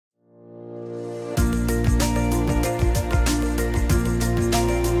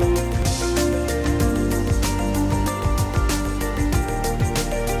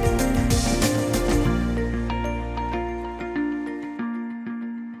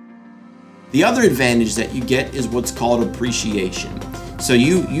The other advantage that you get is what's called appreciation. So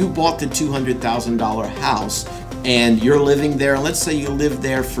you bought the $200,000 house and you're living there, and let's say you live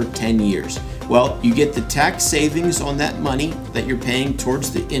there for 10 years. Well, you get the tax savings on that money that you're paying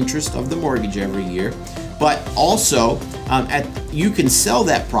towards the interest of the mortgage every year, but also you can sell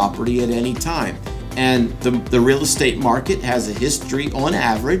that property at any time. And the real estate market has a history on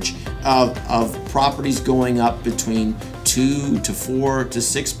average of properties going up between 2 to 4 to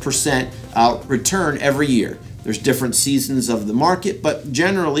 6% return every year. There's different seasons of the market, but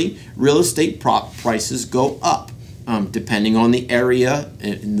generally real estate prices go up depending on the area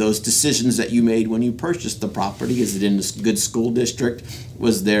and those decisions that you made when you purchased the property. Is it in a good school district?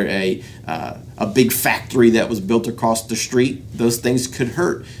 Was there a big factory that was built across the street? Those things could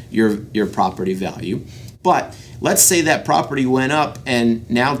hurt your property value. But let's say that property went up and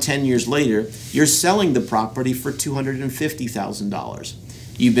now 10 years later, you're selling the property for $250,000.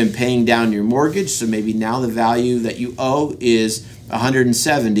 You've been paying down your mortgage, so maybe now the value that you owe is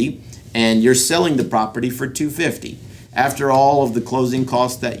 $170,000 and you're selling the property for $250,000. After all of the closing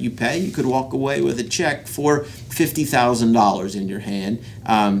costs that you pay, you could walk away with a check for $50,000 in your hand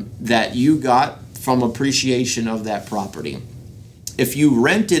that you got from appreciation of that property. If you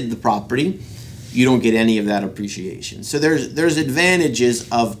rented the property, you don't get any of that appreciation. So there's advantages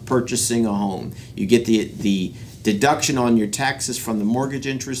of purchasing a home. You get the deduction on your taxes from the mortgage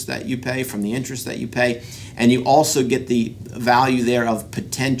interest that you pay, from the interest that you pay, and you also get the value there of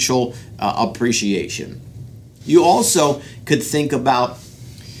potential appreciation. You also could think about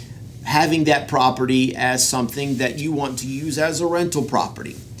having that property as something that you want to use as a rental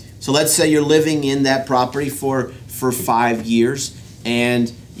property. So let's say you're living in that property for 5 years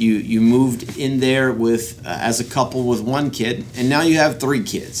and you moved in there with as a couple with 1 kid, and now you have 3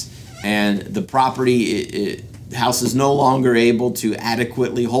 kids, and the property house is no longer able to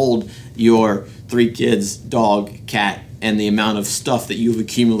adequately hold your 3 kids, dog, cat, and the amount of stuff that you've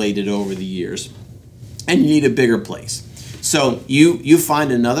accumulated over the years, and you need a bigger place. So you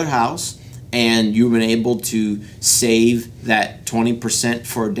find another house, and you've been able to save that 20%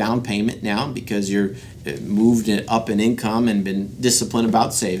 for a down payment now because you're moved up in income and been disciplined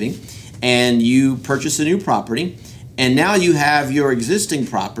about saving, and you purchase a new property, and now you have your existing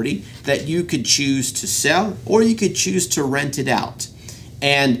property that you could choose to sell or you could choose to rent it out.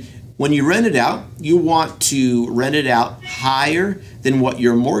 And when you rent it out, you want to rent it out higher than what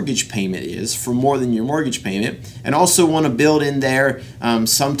your mortgage payment is, for more than your mortgage payment, and also want to build in there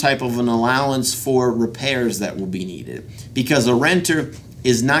some type of an allowance for repairs that will be needed, because a renter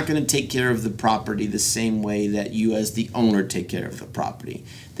is not going to take care of the property the same way that you as the owner take care of the property.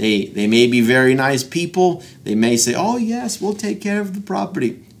 They may be very nice people. They may say, oh yes, we'll take care of the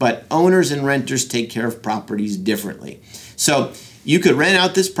property. But owners and renters take care of properties differently. So you could rent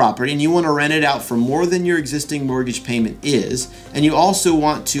out this property, and you want to rent it out for more than your existing mortgage payment is, and you also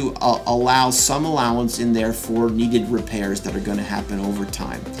want to allow some allowance in there for needed repairs that are going to happen over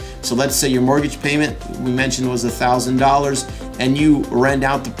time. So let's say your mortgage payment, we mentioned, was $1,000, and you rent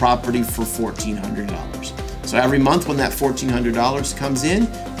out the property for $1,400. So every month when that $1,400 comes in,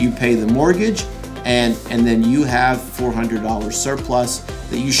 you pay the mortgage, and then you have $400 surplus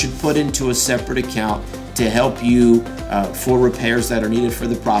that you should put into a separate account to help you for repairs that are needed for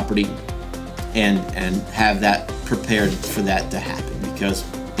the property, and have that prepared for that to happen, because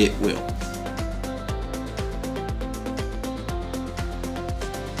it will.